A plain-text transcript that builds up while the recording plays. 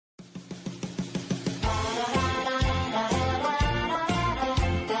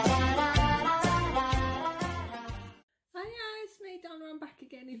I'm back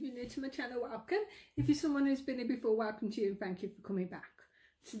again. If you're new to my channel, welcome. If you're someone who's been here before, welcome to you and thank you for coming back.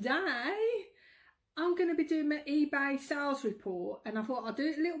 Today I'm going to be doing my eBay sales report, and I thought I'd do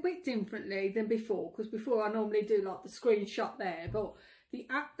it a little bit differently than before, because before I normally do like the screenshot there, but the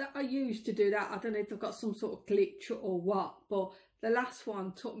app that I use to do that, I don't know if I've got some sort of glitch or what, but the last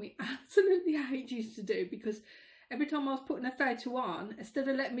one took me absolutely ages to do, because every time I was putting a photo on, instead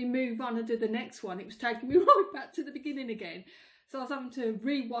of letting me move on and do the next one, it was taking me right back to the beginning again. So I was having to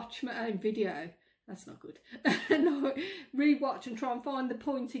re-watch my own video. That's not good. No, re-watch and try and find the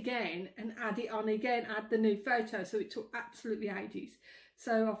point again and add it on again, add the new photo. So it took absolutely ages.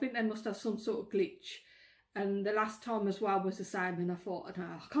 So I think they must have some sort of glitch. And the last time as well was the same. And I thought, no,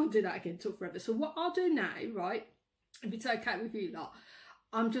 I can't do that again. It took forever. So what I'll do now, right, if it's okay with you lot,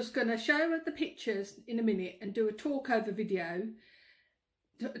 I'm just going to show the pictures in a minute and do a talk over video.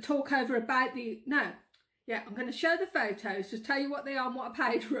 Talk over about I'm going to show the photos, just tell you what they are and what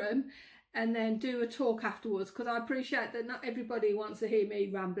I paid for them, and then do a talk afterwards, because I appreciate that not everybody wants to hear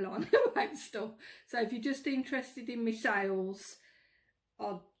me ramble on about stuff. So if you're just interested in my sales,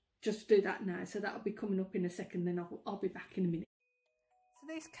 I'll just do that now. So that'll be coming up in a second, then I'll be back in a minute. So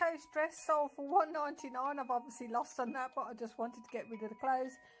this coach dress sold for $1.99. I've obviously lost on that, but I just wanted to get rid of the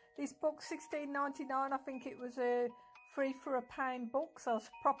clothes. This book $16.99. I think it was a free for a pound book, so I was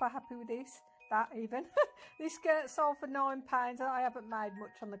proper happy with this. That even. This skirt sold for £9. I haven't made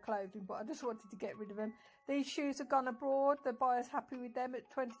much on the clothing, but I just wanted to get rid of them. These shoes have gone abroad. The buyer's happy with them at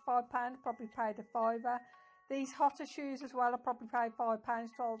 £25. Probably paid a fiver. These hotter shoes as well, I probably paid £5.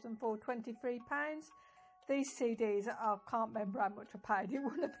 Sold them for £23. These CDs, I can't remember how much I paid. It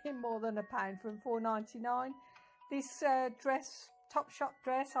wouldn't have been more than a pound for them, $4.99. This dress, Topshop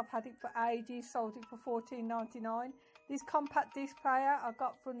dress, I've had it for ages. Sold it for $14.99. This compact disc player I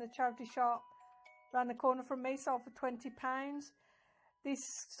got from the charity shop around the corner from me, sold for £20.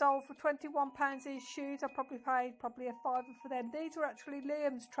 This sold for £21. These shoes, I probably paid a fiver for them. These were actually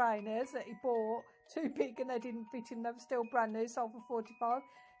Liam's trainers that he bought, too big and they didn't fit him. They were still brand new, sold for £45.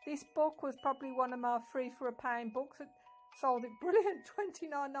 This book was probably one of my free for a pound books. It sold it brilliant,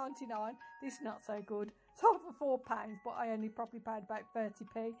 $29.99. This not so good, sold for £4, but I only probably paid about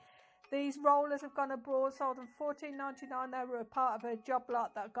 30p. These rollers have gone abroad, sold them $14.99. They were a part of a job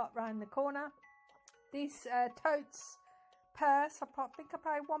lot that I got round the corner. This totes purse, I think I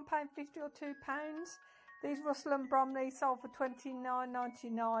paid £1.50 or £2. These Russell and Bromley sold for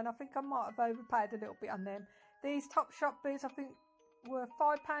 $29.99. I think I might have overpaid a little bit on them. These Topshop boots, I think, were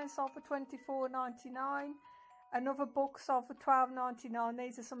 £5, sold for $24.99. Another book sold for $12.99.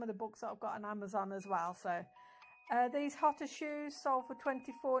 These are some of the books that I've got on Amazon as well. So these hotter shoes sold for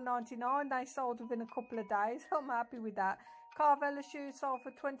 $24.99. They sold within a couple of days. I'm happy with that. Carvella shoes sold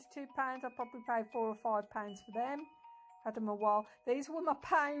for £22. I probably paid £4 or £5 for them. Had them a while. These were my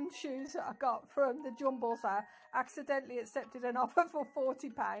pound shoes that I got from the jumble sale. Accidentally accepted an offer for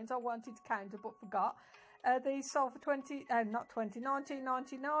 £40. I wanted to counter but forgot. These sold for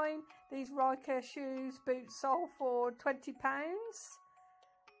 $19.99. These Riker shoes, boots sold for £20.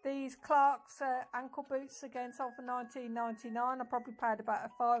 These Clark's ankle boots again sold for $19.99. I probably paid about a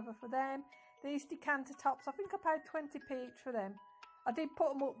fiver for them. These decanter tops, I think I paid 20p each for them. I did put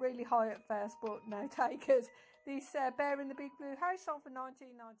them up really high at first, but no takers. This Bear in the Big Blue House sold for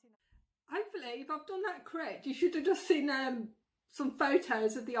 $19.99. Hopefully, if I've done that correct, you should have just seen some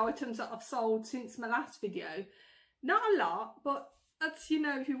photos of the items that I've sold since my last video. Not a lot, but as you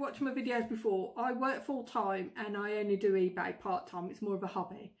know, if you watch my videos before, I work full time and I only do eBay part time. It's more of a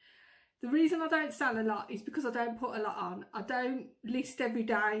hobby. The reason I don't sell a lot is because I don't put a lot on. I don't list every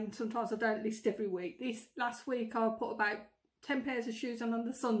day, and sometimes I don't list every week. This last week I put about 10 pairs of shoes on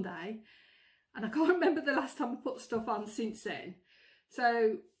the Sunday, and I can't remember the last time I put stuff on since then.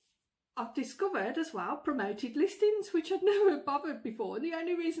 So I've discovered as well promoted listings, which I'd never bothered before. And the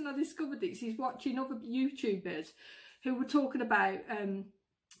only reason I discovered this is watching other YouTubers who were talking about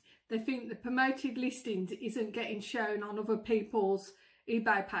they think the promoted listings isn't getting shown on other people's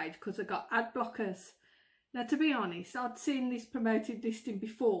eBay page because they've got ad blockers. Now, to be honest, I'd seen this promoted listing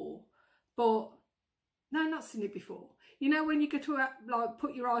before, but no, not seen it before. You know, when you go to like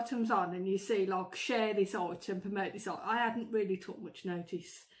put your items on and you see like share this item, promote this item, I hadn't really took much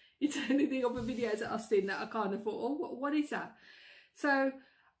notice. It's only the other videos that I've seen that I kind of thought, oh, what is that? So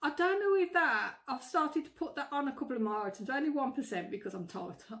I don't know if that, I've started to put that on a couple of my items, only 1% because I'm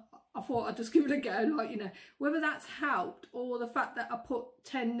tired. I thought I'd just give it a go, like, you know, whether that's helped or the fact that I put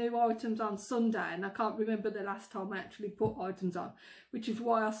 10 new items on Sunday and I can't remember the last time I actually put items on, which is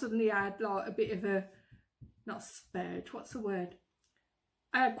why I suddenly had like a bit of a, not spurge, what's the word?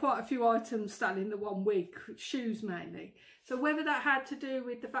 I had quite a few items selling the 1 week, shoes mainly. So whether that had to do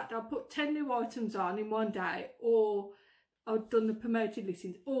with the fact I put 10 new items on in one day, or I'd done the promoted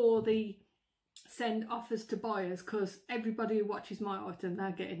listings, or the send offers to buyers, because everybody who watches my item,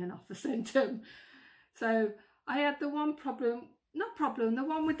 they're getting an offer sent them. So I had the one problem, the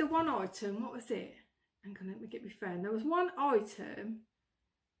one with the one item, what was it? Hang on, let me get my phone. There was one item,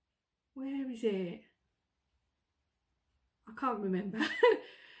 where is it? I can't remember.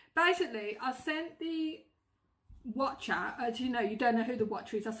 Basically, I sent the watcher, as you know, you don't know who the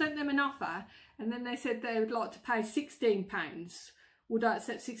watcher is. I sent them an offer, and then they said they would like to pay £16. Would I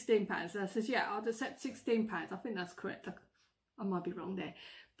accept £16? And I says, yeah, I'd accept £16. I think that's correct. I might be wrong there.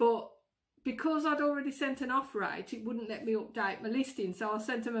 But because I'd already sent an offer out, it wouldn't let me update my listing. So I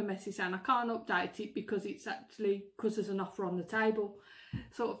sent them a message saying I can't update it because it's actually, because there's an offer on the table,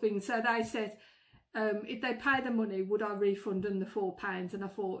 sort of thing. So they said, if they pay the money, would I refund them the £4? And I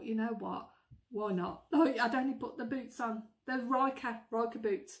thought, you know what, why not? Like, I'd only put the boots on, the Riker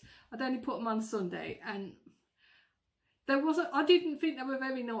boots. I'd only put them on Sunday, and I didn't think they were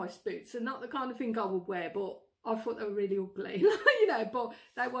very nice boots, and not the kind of thing I would wear, but I thought they were really ugly, you know, but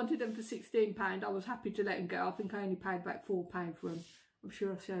they wanted them for £16. I was happy to let them go. I think I only paid about £4 for them. I'm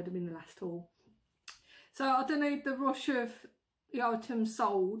sure I showed them in the last haul. So I don't know if the rush of the items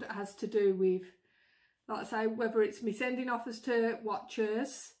sold has to do with, like I say, whether it's me sending offers to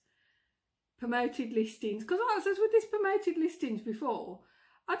watchers, promoted listings, because like I said with this promoted listings before,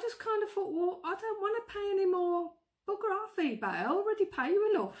 I just kind of thought, well, I don't want to pay any more. Bugger off eBay, I already pay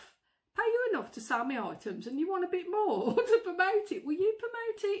you enough. Pay you enough to sell me items, and you want a bit more to promote it. Will you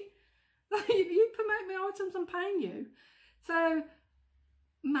promote it? Like, you promote my items, I'm paying you. So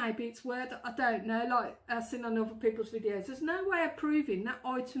maybe it's worth, I don't know, like I've seen on other people's videos, there's no way of proving that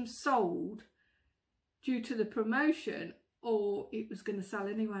item sold due to the promotion or it was going to sell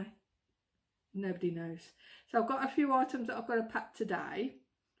anyway. Nobody knows. So I've got a few items that I've got to pack today.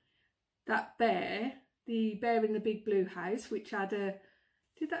 That bear, the bear in the big blue house, which had a,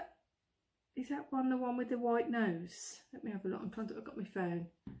 is that one the one with the white nose? Let me have a look. I've got my phone.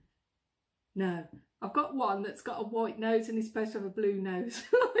 No, I've got one that's got a white nose and he's supposed to have a blue nose,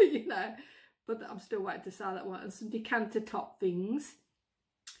 you know, but I'm still waiting to sell that one. And some decanter top things.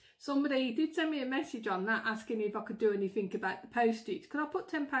 Somebody did send me a message on that asking if I could do anything about the postage. Could I put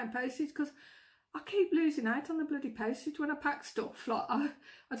 £10 postage? Because I keep losing out on the bloody postage when I pack stuff. Like I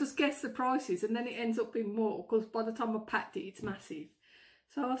just guess the prices and then it ends up being more, because by the time I packed it, it's massive.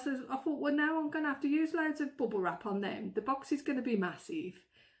 So I thought, well, now I'm going to have to use loads of bubble wrap on them. The box is going to be massive.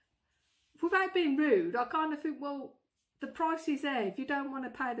 Without being rude, I kind of think, well, the price is there. If you don't want to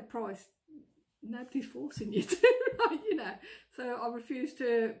pay the price, nobody's forcing you to, right, you know. So I refuse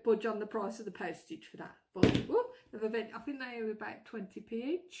to budge on the price of the postage for that. But I think they were about 20p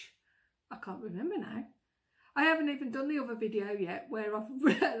each. I can't remember now. I haven't even done the other video yet where I've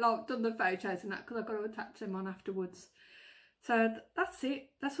like done the photos and that, because I've got to attach them on afterwards. So that's it.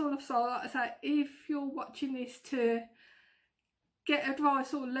 That's all I've sold. Like I say, if you're watching this to get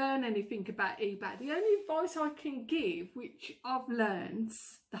advice or learn anything about eBay, the only advice I can give, which I've learned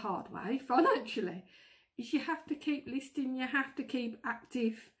the hard way financially, is you have to keep listing, you have to keep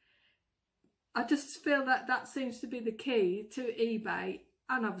active. I just feel that that seems to be the key to eBay.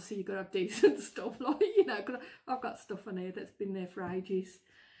 And obviously you've got to have decent stuff, like, you know, because I've got stuff on here that's been there for ages.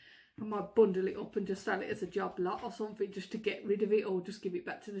 I might bundle it up and just sell it as a job lot or something, just to get rid of it, or just give it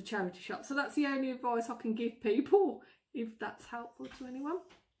back to the charity shop. So that's the only advice I can give people, if that's helpful to anyone.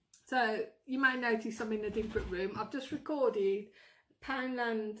 So you may notice I'm in a different room. I've just recorded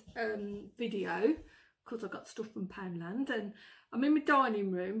Poundland video, because I got stuff from Poundland, and I'm in my dining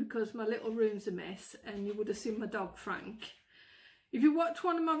room because my little room's a mess, and you would have seen my dog Frank. If you watched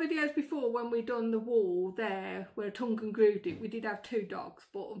one of my videos before, when we done the wall there where Tongue and Grooved it, we did have 2 dogs,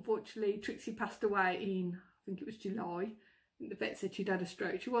 but unfortunately Trixie passed away in, I think it was July. I think the vet said she'd had a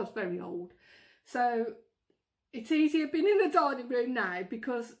stroke. She was very old. So it's easier being in the dining room now,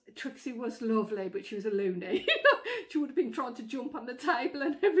 because Trixie was lovely, but she was a loony. She would have been trying to jump on the table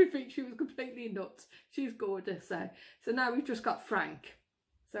and everything. She was completely nuts. She's gorgeous. So now we've just got Frank.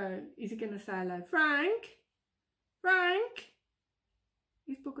 So is he going to say hello? Frank? Frank?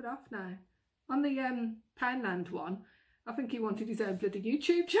 He's buggered off now. On the Poundland one, I think he wanted his own bloody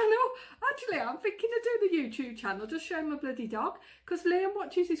YouTube channel. Actually, I'm thinking of doing a YouTube channel, just showing my bloody dog. Because Liam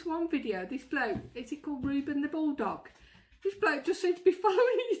watches this one video, this bloke, is it called Reuben the Bulldog? This bloke just seems to be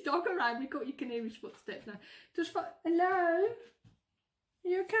following his dog around. You can hear his footsteps now. Just hello? Are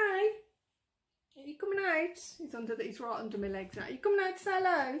you okay? Are you coming out? He's right under my legs now. Are you coming out to say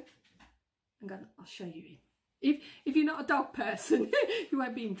hello? Hang on, I'll show you him. If you're not a dog person, you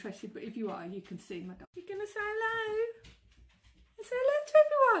won't be interested, but if you are, you can see my dog. You're going to say hello? Say hello to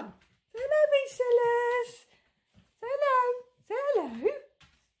everyone. Say hello, resellers. Say hello. Say hello.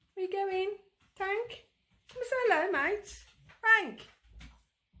 Where you going? Frank? Come and say hello, mate. Frank.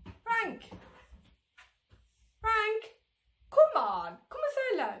 Frank. Frank. Come on. Come and say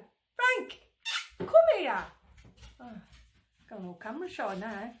hello. Frank. Come here. Oh, got an all camera shy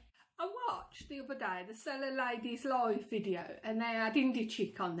now. I watched the other day the Seller Ladies Live video, and they had Indie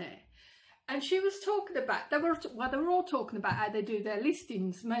Chick on there, and she was talking about, they were all talking about how they do their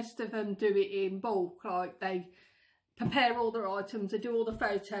listings. Most of them do it in bulk, like they prepare all their items, they do all the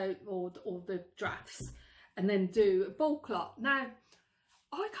photo or all the drafts, and then do a bulk lot. Now,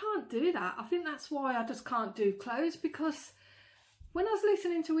 I can't do that. I think that's why I just can't do clothes, because when I was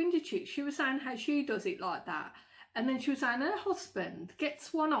listening to Indie Chick, she was saying how she does it like that. And then she was saying her husband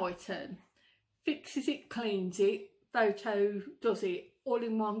gets one item, fixes it, cleans it, photo does it all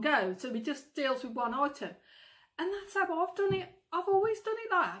in one go. So he just deals with one item. And that's how I've done it. I've always done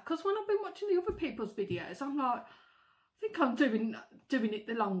it like that. Because when I've been watching the other people's videos, I'm like, I think I'm doing it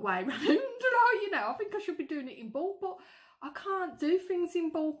the long way round. You know, I think I should be doing it in bulk, but I can't do things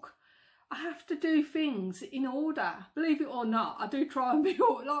in bulk. I have to do things in order. Believe it or not, I do try and be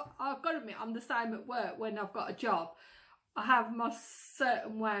all, like, I've got to admit, I'm the same at work. When I've got a job, I have my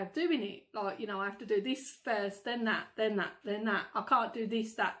certain way of doing it. Like, you know, I have to do this first, then that, then that, then that. I can't do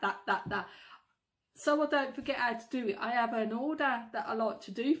this, that. So I don't forget how to do it. I have an order that I like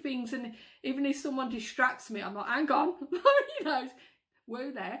to do things, and even if someone distracts me, I'm like, hang on, you know,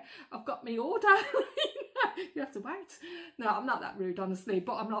 whoa there, I've got my order. You have to wait. No, I'm not that rude, honestly,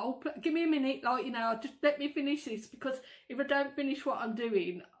 but I'm like, oh, give me a minute, like, you know, just let me finish this, because if I don't finish what I'm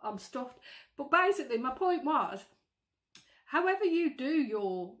doing, I'm stuffed. But basically, my point was, however you do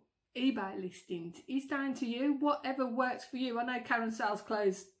your eBay listings is down to you, whatever works for you. I know Karen Sells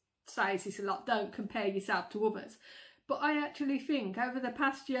Clothes says this a lot, don't compare yourself to others, but I actually think over the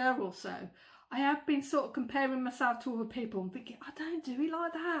past year or so, I have been sort of comparing myself to other people and thinking, I don't do it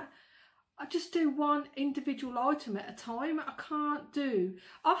like that. I just do one individual item at a time. I can't do...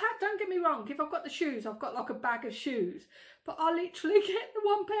 don't get me wrong, if I've got the shoes, I've got like a bag of shoes. But I literally get the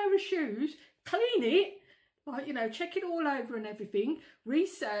one pair of shoes, clean it, like, you know, check it all over and everything,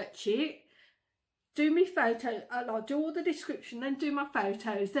 research it, do my photo, like do all the description, then do my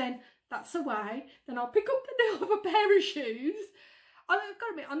photos, then that's away. Then I'll pick up the other pair of shoes. I've got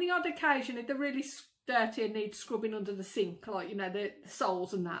to admit, on the odd occasion, if they're really dirty and need scrubbing under the sink, like, you know, the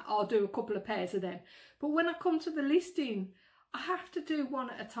soles and that, I'll do a couple of pairs of them. But when I come to the listing, I have to do one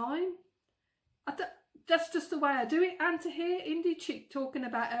at a time. That's just the way I do it. And to hear Indie Chick talking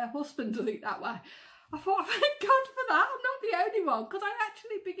about her husband doing it that way, I thought, thank God for that, I'm not the only one, because I'm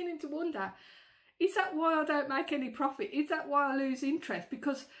actually beginning to wonder, is that why I don't make any profit? Is that why I lose interest?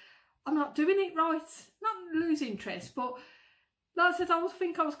 Because I'm not doing it right. Not lose interest, but like I said, I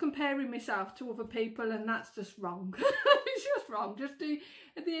think I was comparing myself to other people, and that's just wrong. It's just wrong. Just do,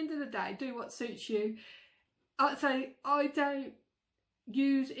 at the end of the day, do what suits you. I'd say I don't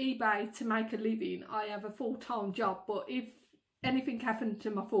use eBay to make a living. I have a full-time job, but if anything happened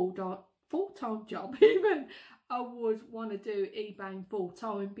to my full-time job, even, I would want to do eBay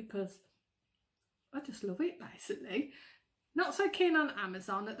full-time, because I just love it, basically. Not so keen on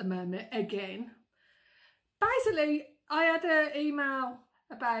Amazon at the moment, again. Basically, I had an email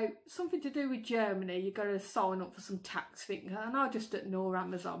about something to do with Germany. You've got to sign up for some tax thing, and I just ignore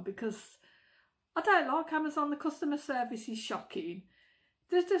Amazon because I don't like Amazon. The customer service is shocking.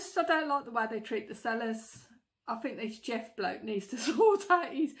 I don't like the way they treat the sellers. I think this Jeff bloke needs to sort out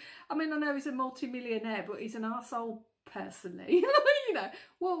I mean, I know he's a multi-millionaire, but he's an arsehole personally. You know,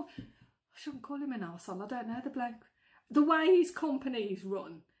 well, I shouldn't call him an arsehole. I don't know the bloke. The way his company is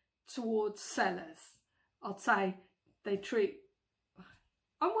run towards sellers, I'd say they treat...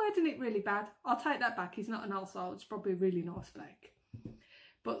 I'm wording it really bad. I'll take that back. He's not an arsehole. It's probably a really nice bloke.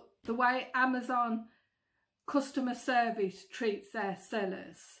 But the way Amazon customer service treats their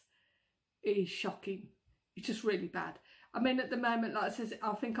sellers is shocking. It's just really bad. I mean, at the moment, like I said,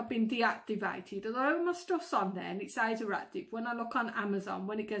 I think I've been deactivated. Although my stuff's on there and it says they're active, when I look on Amazon,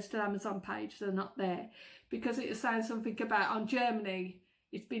 when it goes to the Amazon page, they're not there. Because it was saying something about, on Germany,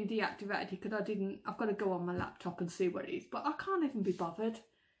 it's been deactivated because I've got to go on my laptop and see what it is. But I can't even be bothered.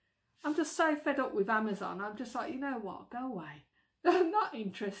 I'm just so fed up with Amazon. I'm just like, you know what, go away. I'm not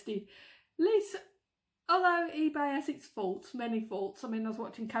interested. At least, although eBay has its faults, many faults. I mean, I was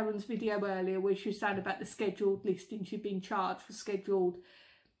watching Karen's video earlier where she was saying about the scheduled listings. She'd been charged for scheduled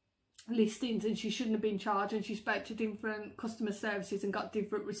listings and she shouldn't have been charged, and she spoke to different customer services and got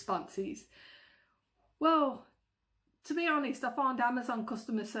different responses. Well, to be honest, I find Amazon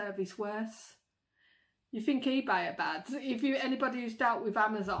customer service worse. You think eBay are bad? If anybody who's dealt with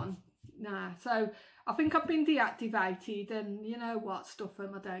Amazon, nah. So I think I've been deactivated, and you know what, stuff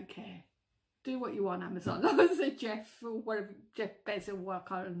them, I don't care. Do what you want, Amazon. Like I said, Jeff, or whatever, Jeff Bezos, I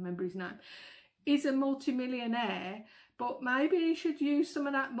can't remember his name, is a multi-millionaire, but maybe he should use some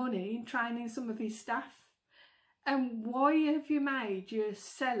of that money in training some of his staff. And why have you made your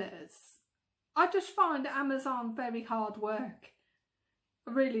sellers? I just find Amazon very hard work.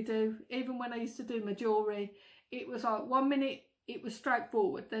 I really do. Even when I used to do my jewellery, it was like 1 minute it was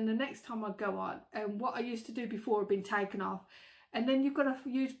straightforward, then the next time I'd go on, and what I used to do before had been taken off. And then you've got to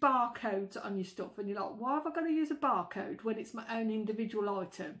use barcodes on your stuff, and you're like, why have I got to use a barcode when it's my own individual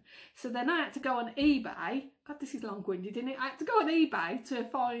item? So then I had to go on eBay. God, this is long-winded, isn't it? I had to go on eBay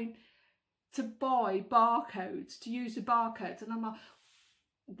to buy barcodes, to use the barcodes, and I'm like,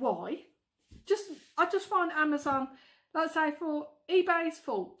 why? I just find Amazon, like I say, for eBay's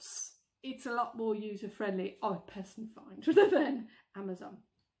faults, it's a lot more user-friendly, I personally find, rather than Amazon.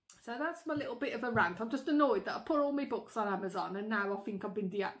 So that's my little bit of a rant. I'm just annoyed that I put all my books on Amazon and now I think I've been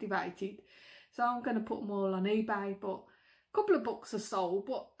deactivated. So I'm going to put them all on eBay, but a couple of books are sold,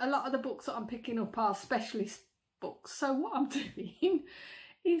 but a lot of the books that I'm picking up are specialist books. So what I'm doing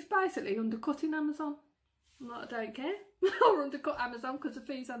is basically undercutting Amazon. I don't care. I'll undercut Amazon because the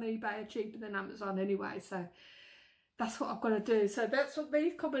fees on eBay are cheaper than Amazon anyway. So that's what I've got to do. So that's what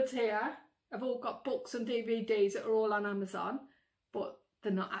these cupboards here have all got, books and DVDs that are all on Amazon, but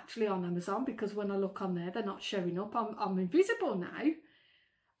they're not actually on Amazon because when I look on there, they're not showing up. I'm invisible now,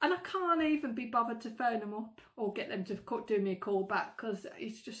 and I can't even be bothered to phone them up or get them to do me a call back because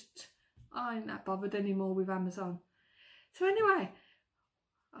it's just, I ain't that bothered anymore with Amazon. So anyway,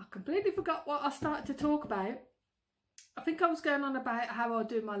 I completely forgot what I started to talk about. I think I was going on about how I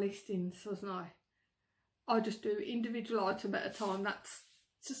do my listings, wasn't I? I just do individual item at a time. That's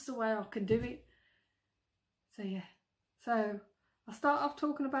just the way I can do it. So yeah, so I start off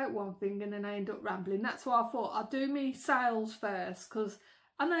talking about one thing and then I end up rambling. That's why I thought I'd do me sales first, because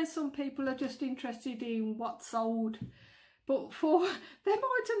I know some people are just interested in what's sold. But for them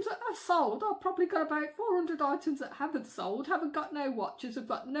items that I've sold, I've probably got about 400 items that haven't sold, haven't got no watches, have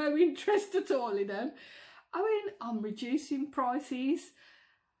got no interest at all in them. I mean, I'm reducing prices.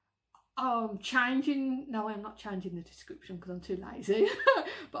 I'm not changing the description because I'm too lazy.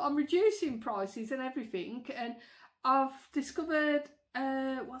 But I'm reducing prices and everything. And I've discovered,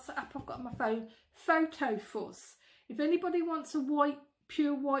 what's the app I've got on my phone? Photo Fuzz. If anybody wants a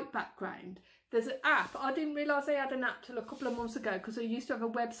pure white background, there's an app. I didn't realise they had an app till a couple of months ago because I used to have a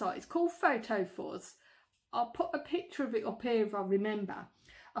website. It's called Photo Fuzz. I'll put a picture of it up here if I remember.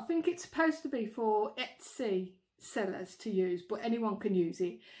 I think it's supposed to be for Etsy sellers to use, but anyone can use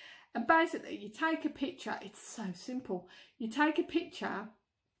it. And basically, you take a picture. It's so simple. You take a picture,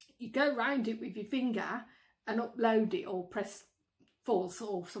 you go round it with your finger and upload it, or press false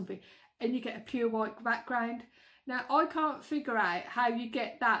or something, and you get a pure white background. Now, I can't figure out how you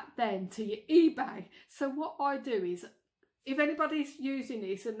get that then to your eBay. So what I do is, if anybody's using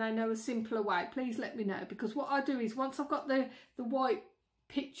this and they know a simpler way, please let me know. Because what I do is, once I've got the white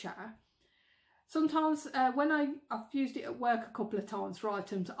picture, sometimes when I've used it at work a couple of times for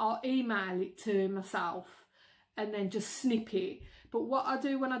items, I'll email it to myself and then just snip it. But what I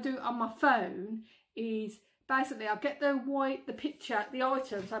do when I do it on my phone is, basically, I'll get the picture, the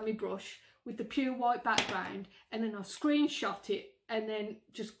items on my brush with the pure white background, and then I'll screenshot it and then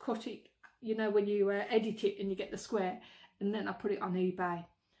just cut it, you know, when you edit it and you get the square, and then I put it on eBay.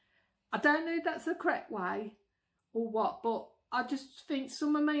 I don't know if that's the correct way or what, but I just think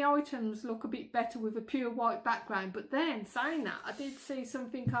some of my items look a bit better with a pure white background. But then, saying that, I did see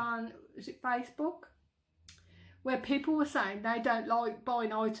something on, is it Facebook, where people were saying they don't like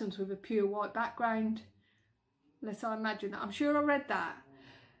buying items with a pure white background. Unless I imagine that. I'm sure I read that.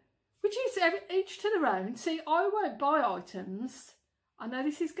 Which is each to their own. See, I won't buy items. I know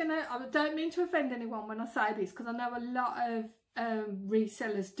this is gonna, I don't mean to offend anyone when I say this, because I know a lot of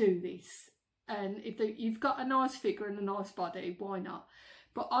resellers do this. And if you've got a nice figure and a nice body, why not?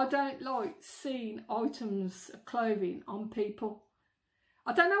 But I don't like seeing items of clothing on people.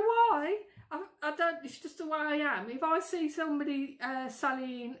 I don't know why. I don't, it's just the way I am. If I see somebody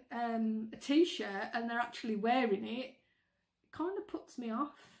selling a t-shirt and they're actually wearing it, it kind of puts me off.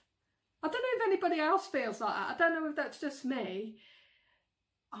 I don't know if anybody else feels like that. I don't know if that's just me.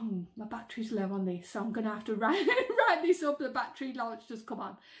 My battery's low on this, so I'm going to have to round this up. The battery light's just come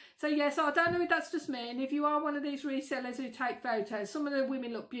on. So yeah, so I don't know if that's just me. And if you are one of these resellers who take photos, some of the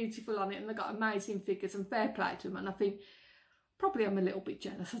women look beautiful on it and they've got amazing figures, and fair play to them. And I think, probably I'm a little bit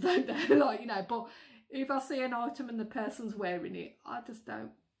jealous, I don't know, like, you know, but if I see an item and the person's wearing it, I just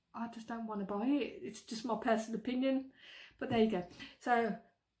don't want to buy it. It's just my personal opinion. But there you go. So,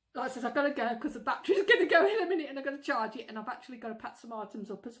 like I said, I've got to go because the battery's going to go in a minute and I've got to charge it, and I've actually got to pack some items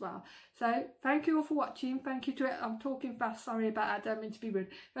up as well. So, thank you all for watching. Thank you to, I'm talking fast, sorry about that, I don't mean to be rude.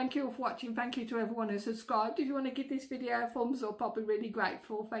 Thank you all for watching. Thank you to everyone who subscribed. If you want to give this video a thumbs up, I'll be really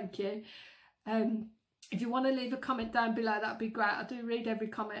grateful. Thank you. If you want to leave a comment down below, that'd be great. I do read every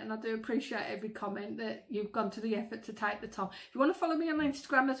comment and I do appreciate every comment that you've gone to the effort to take the time. If you want to follow me on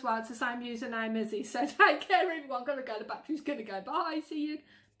Instagram as well, it's the same username as this. So take care everyone. Gotta go, the battery's gonna go. Bye, see you.